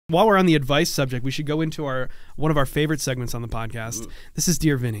while we're on the advice subject, we should go into one of our favorite segments on the podcast. This is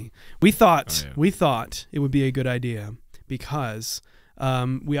Dear Vinny. We thought it would be a good idea because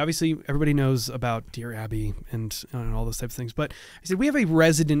we obviously, everybody knows about Dear Abby and all those types of things. But I said we have a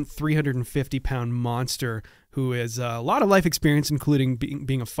resident 350-pound monster who has a lot of life experience, including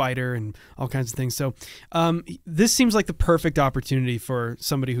being a fighter and all kinds of things. So this seems like the perfect opportunity for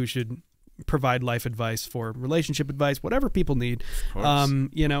somebody who should provide life advice, for relationship advice, whatever people need.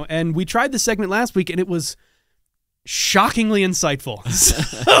 You know, and we tried this segment last week and it was shockingly insightful.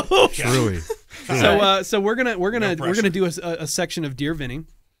 Truly. So we're gonna do a section of Dear Vinny.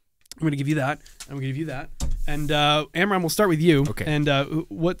 I'm gonna give you that. I'm gonna give you that. And Amram, we'll start with you. Okay. And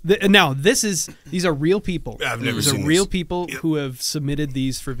now these are real people. I've never seen these are real people who have submitted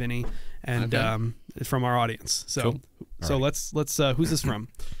these for Vinny and from our audience. So let's who's this from?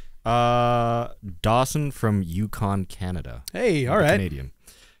 Dawson from Yukon, Canada. Hey, all right. Canadian.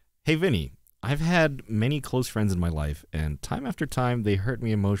 Hey, Vinny. I've had many close friends in my life, and time after time, they hurt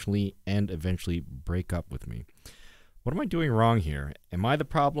me emotionally and eventually break up with me. What am I doing wrong here? Am I the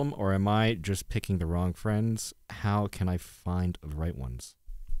problem, or am I just picking the wrong friends? How can I find the right ones?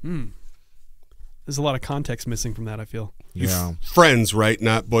 There's a lot of context missing from that, I feel. Yeah. Friends, right?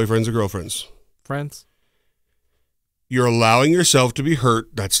 Not boyfriends or girlfriends. Friends? You're allowing yourself to be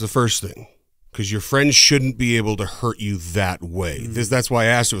hurt. That's the first thing. Because your friends shouldn't be able to hurt you that way. That's why I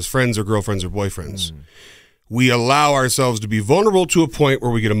asked it was friends or girlfriends or boyfriends. We allow ourselves to be vulnerable to a point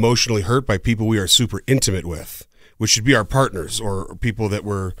where we get emotionally hurt by people we are super intimate with, which should be our partners or people that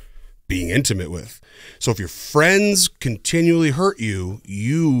we're being intimate with. So if your friends continually hurt you,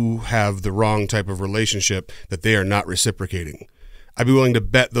 you have the wrong type of relationship that they are not reciprocating. I'd be willing to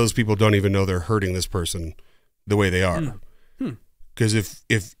bet those people don't even know they're hurting this person the way they are. Because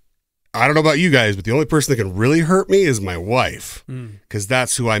if I don't know about you guys, but the only person that can really hurt me is my wife, because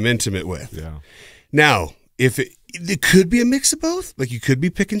that's who I'm intimate with. Yeah. Now, if it could be a mix of both, like you could be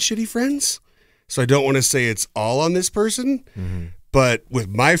picking shitty friends. So I don't want to say it's all on this person, but with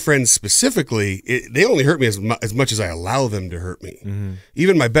my friends specifically, they only hurt me as much as I allow them to hurt me.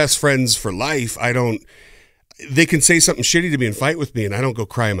 Even my best friends for life, they can say something shitty to me and fight with me, and I don't go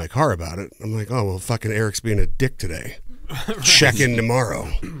cry in my car about it. I'm like, oh, well, fucking Eric's being a dick today. Check in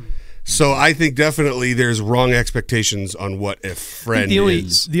tomorrow. So I think definitely there's wrong expectations on what a friend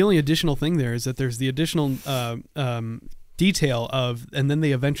is. The only additional thing there is that there's the additional detail of, and then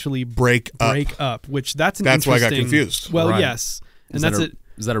they eventually break up, which that's why I got confused. Well, right. Yes, and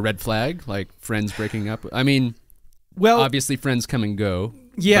is that a red flag? Like friends breaking up? I mean, obviously friends come and go.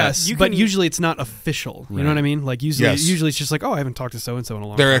 Yes, but usually it's not official. You know what I mean? Like usually it's just like, oh, I haven't talked to so and so in a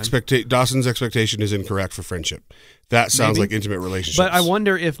long time. Dawson's expectation is incorrect for friendship. That sounds like intimate relationships. But I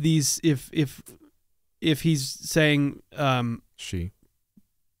wonder if if he's saying she.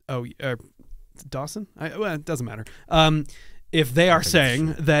 Oh, Dawson? Well, it doesn't matter. If they are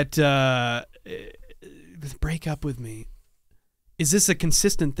saying that break up with me, is this a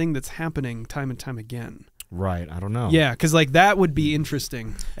consistent thing that's happening time and time again? Right, I don't know. Yeah, because like that would be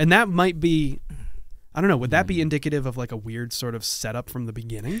interesting, and that might be, I don't know. Would that be indicative of like a weird sort of setup from the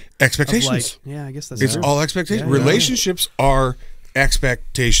beginning? Expectations. Yeah, I guess that's it's all expectations. Yeah, Relationships are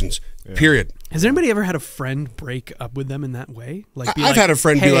expectations. Yeah. Period. Has anybody ever had a friend break up with them in that way? Like, I've had a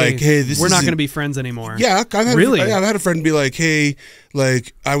friend be like, "Hey, we're not going to be friends anymore." Yeah, I've had a friend be like, "Hey,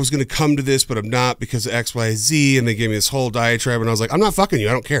 like I was going to come to this, but I'm not because of X, Y, Z," and they gave me this whole diatribe, and I was like, "I'm not fucking you.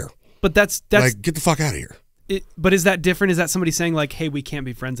 I don't care." But that's like, get the fuck out of here. But is that different? Is that somebody saying like, "Hey, we can't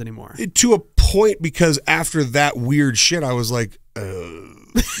be friends anymore"? To a point, because after that weird shit, I was like,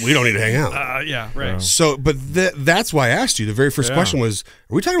 we don't need to hang out. Yeah, right. So, but that's why I asked you. The very first question was,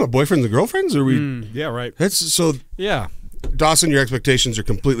 are we talking about boyfriends and girlfriends? Or are we? Yeah, right. That's so. Yeah. Dawson, your expectations are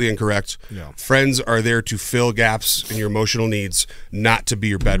completely incorrect. Yeah. Friends are there to fill gaps in your emotional needs, not to be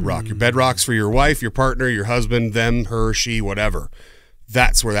your bedrock. Your bedrock's for your wife, your partner, your husband, them, her, she, whatever.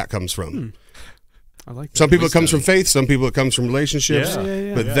 That's where that comes from. I like that. Some people it comes from faith, some people it comes from relationships.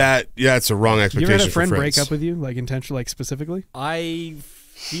 Yeah. But it's a wrong expectation. You ever had a friend for break up with you, like intentionally, like specifically? I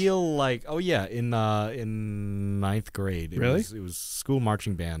feel like, in ninth grade. It was school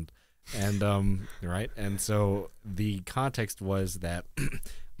marching band, and right, and so the context was that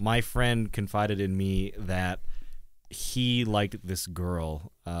my friend confided in me that he liked this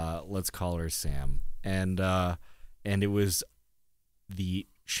girl. Let's call her Sam, and it was the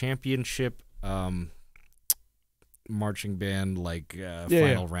championship marching band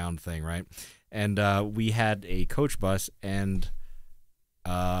final round thing, right? And we had a coach bus, and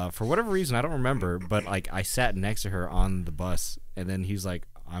for whatever reason I don't remember, but like I sat next to her on the bus, and then he's like,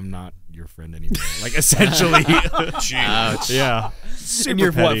 I'm not your friend anymore. Like essentially. Ouch. Yeah. And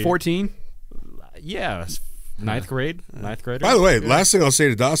you're what, 14? Yeah. Ninth grade. Ninth grade. By the way, last thing I'll say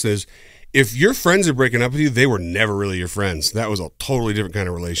to Dawson is, if your friends are breaking up with you, they were never really your friends. That was a totally different kind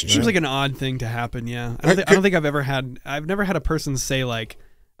of relationship. Seems like an odd thing to happen. Yeah, I don't think I've never had a person say like,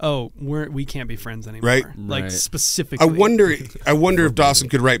 "Oh, we can't be friends anymore." Right. Like specifically. I wonder if Dawson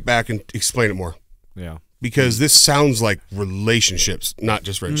could write back and explain it more. Yeah. Because this sounds like relationships, not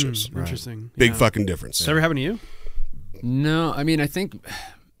just friendships. Interesting. Big fucking difference. Does that ever happen to you? No, I mean, I think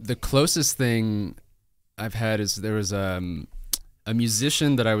the closest thing I've had is there was a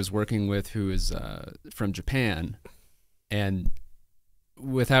musician that I was working with who is from Japan, and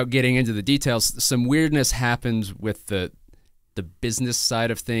without getting into the details, some weirdness happened with the business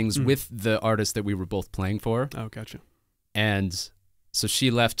side of things with the artist that we were both playing for. Oh, gotcha. And so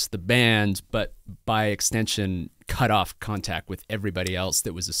she left the band, but by extension cut off contact with everybody else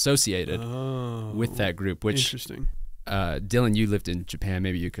that was associated with that group, which interesting. Dylan, you lived in Japan.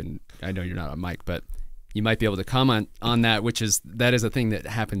 Maybe you can, I know you're not on mic, but you might be able to comment on that, that is a thing that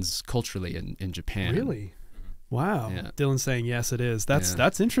happens culturally in Japan. Really? Wow. Yeah. Dylan's saying yes, it is.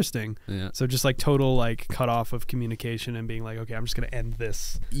 That's interesting. Yeah. So just like total like cut off of communication and being like, okay, I'm just gonna end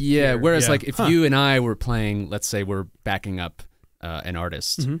this. Yeah. here. Whereas like if you and I were playing, let's say we're backing up an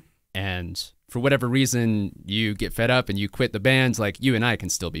artist, and for whatever reason you get fed up and you quit the band, like you and I can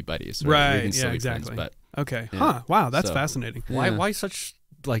still be buddies. Right. We can still be exactly. friends, but okay. Yeah. Huh. Wow. That's fascinating. Why such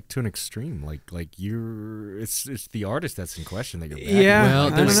like to an extreme? Like you're it's the artist that's in question that you're backing. Yeah.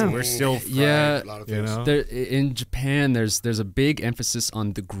 Well, I don't know. we're still yeah. A lot of You things. know? There, in Japan, there's a big emphasis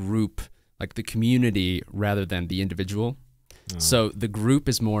on the group, like the community, rather than the individual. So the group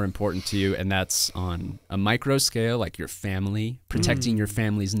is more important to you, and that's on a micro scale, like your family, protecting your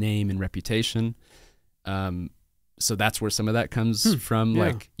family's name and reputation. So that's where some of that comes from. Yeah.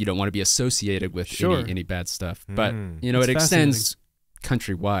 Like you don't want to be associated with Sure. any bad stuff, but you know That's it extends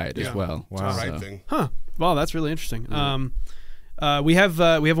countrywide as well. It's the right thing. Huh. Wow, that's really interesting. We have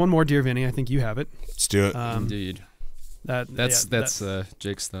one more, Dear Vinny. I think you have it. Let's do it. Indeed. That's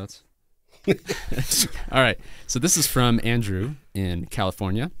Jake's thoughts. All right. So this is from Andrew in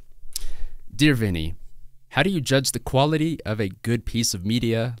California. Dear Vinny, how do you judge the quality of a good piece of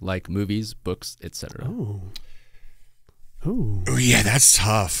media like movies, books, etc.? Ooh. Oh, yeah, that's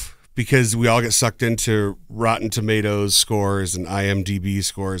tough because we all get sucked into Rotten Tomatoes scores and IMDb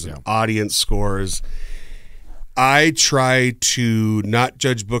scores and audience scores. I try to not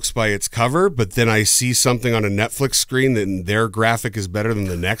judge books by its cover, but then I see something on a Netflix screen that their graphic is better than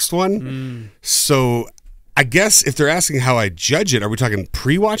the next one. So I guess if they're asking how I judge it, are we talking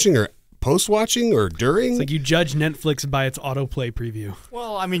pre-watching or post-watching or during? It's like you judge Netflix by its autoplay preview.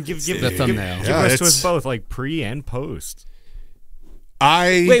 Well, I mean, give the thumbnail. Give us to us both, like pre and post.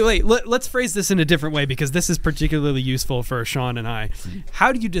 Wait. Let's phrase this in a different way because this is particularly useful for Sean and I.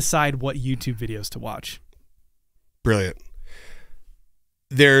 How do you decide what YouTube videos to watch? Brilliant.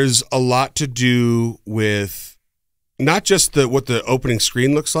 There's a lot to do with not just what the opening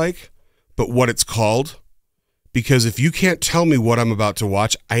screen looks like, but what it's called. Because if you can't tell me what I'm about to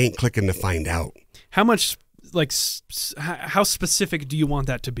watch, I ain't clicking to find out. How much, like, how specific do you want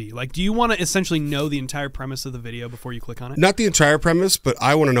that to be? Like, do you want to essentially know the entire premise of the video before you click on it? Not the entire premise, but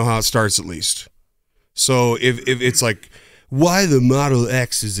I want to know how it starts at least. So if it's like, why the Model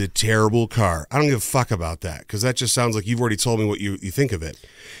X is a terrible car, I don't give a fuck about that because that just sounds like you've already told me what you think of it.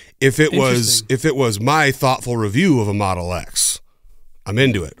 If it was my thoughtful review of a Model X, I'm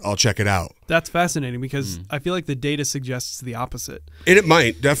into it. I'll check it out. That's fascinating because I feel like the data suggests the opposite. And it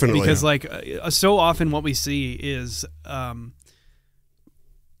might, definitely. Because like so often what we see is and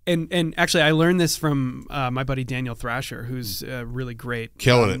actually I learned this from my buddy Daniel Thrasher, who's really great.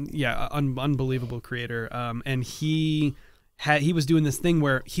 Killing it. Yeah, unbelievable creator. And he was doing this thing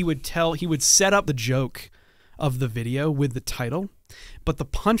where he would set up the joke of the video with the title, but the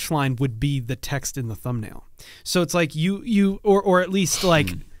punchline would be the text in the thumbnail. So it's like or at least like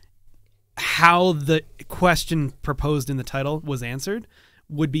how the question proposed in the title was answered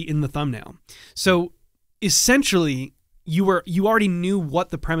would be in the thumbnail. So essentially you already knew what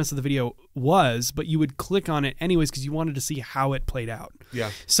the premise of the video was, but you would click on it anyways because you wanted to see how it played out.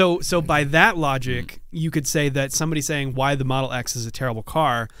 Yeah. So by that logic, you could say that somebody saying why the Model X is a terrible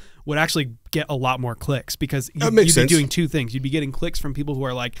car would actually get a lot more clicks because you'd be doing two things. You'd be getting clicks from people who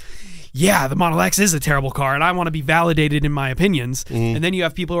are like, yeah, the Model X is a terrible car and I want to be validated in my opinions. And then you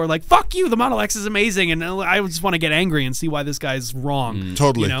have people who are like, fuck you, the Model X is amazing and I just want to get angry and see why this guy's wrong.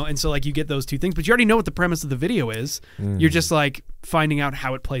 Totally. You know? And so like you get those two things, but you already know what the premise of the video is. You're just like finding out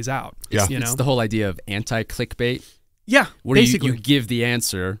how it plays out. Yeah. You know? It's the whole idea of anti-clickbait. Yeah, where basically. you give the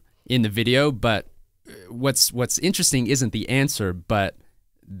answer in the video, but what's interesting isn't the answer, but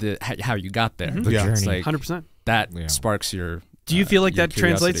how you got there. The Yeah. journey. Like 100%. that sparks your. Do you feel like your that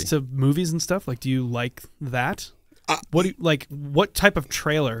translates curiosity. to movies and stuff? Like, do you like that? What type of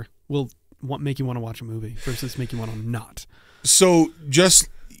trailer will make you want to watch a movie versus make you want to not? So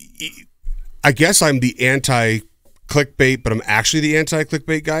I guess I'm the anti-clickbait, but I'm actually the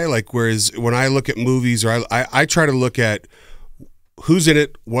anti-clickbait guy. Like, whereas when I look at movies, or I try to look at who's in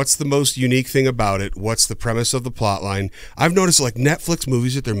it, what's the most unique thing about it, what's the premise of the plot line. I've noticed like Netflix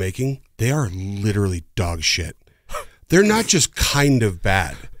movies that they're making, they are literally dog shit. They're not just kind of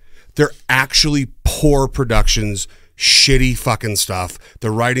bad. They're actually poor productions, shitty fucking stuff.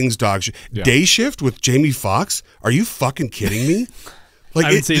 The writing's dog shit. Yeah. Day Shift with Jamie Foxx? Are you fucking kidding me? Like, I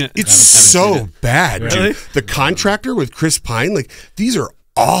haven't seen it. It's so bad, dude. Really? The Contractor with Chris Pine, like, these are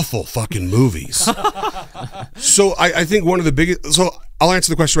awful fucking movies. So I think one of the biggest, so I'll answer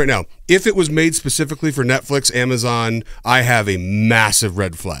the question right now. If it was made specifically for Netflix, Amazon, I have a massive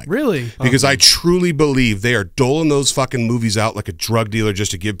red flag. Really? Because I truly believe they are doling those fucking movies out like a drug dealer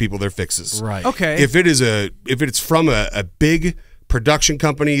just to give people their fixes. Right. Okay. If it's from a big production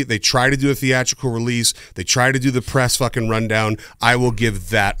company, they try to do a theatrical release, they try to do the press fucking rundown, I will give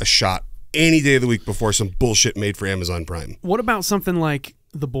that a shot any day of the week before some bullshit made for Amazon Prime. What about something like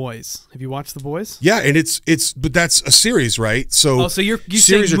The Boys? Have you watched The Boys? Yeah, and but that's a series, right? So you series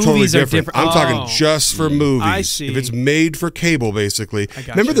say are totally movies are different. different. I'm Oh. talking just for movies. I see. If it's made for cable, basically.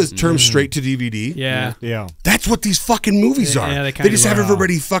 Remember the term straight to DVD? Yeah. Yeah. That's what these fucking movies are. Yeah, they kinda just have are.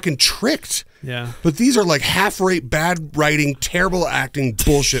 everybody fucking tricked. Yeah. But these are like half-rate, bad writing, terrible acting,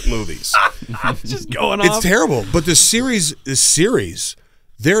 bullshit movies. Just going off. It's terrible. But the series,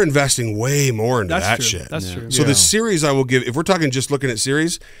 they're investing way more into That's that true. shit. That's true. So the series I will give, if we're talking just looking at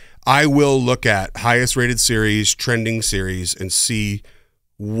series, I will look at highest rated series, trending series, and see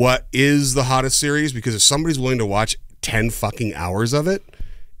what is the hottest series. Because if somebody's willing to watch 10 fucking hours of it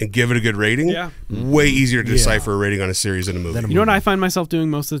and give it a good rating, way easier to decipher a rating on a series than a movie. You know what I find myself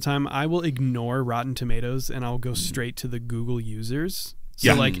doing most of the time? I will ignore Rotten Tomatoes and I'll go straight to the Google users.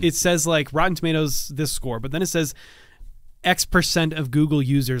 So like it says like Rotten Tomatoes this score, but then it says X% of Google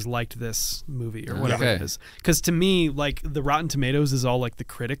users liked this movie or whatever it is. Because to me, like the Rotten Tomatoes is all like the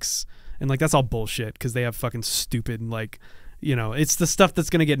critics, and like that's all bullshit because they have fucking stupid like, you know, it's the stuff that's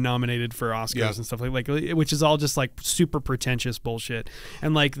gonna get nominated for Oscars and stuff like which is all just like super pretentious bullshit.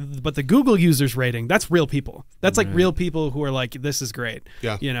 And like, but the Google users rating, that's real people. That's like real people who are like, this is great.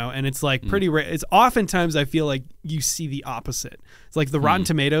 Yeah, you know, and it's like pretty rare. It's oftentimes I feel like you see the opposite. It's like the Rotten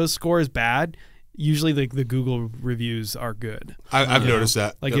Tomatoes score is bad. Usually the Google reviews are good. I've noticed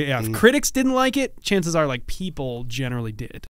that. Like, if critics didn't like it, chances are like people generally did.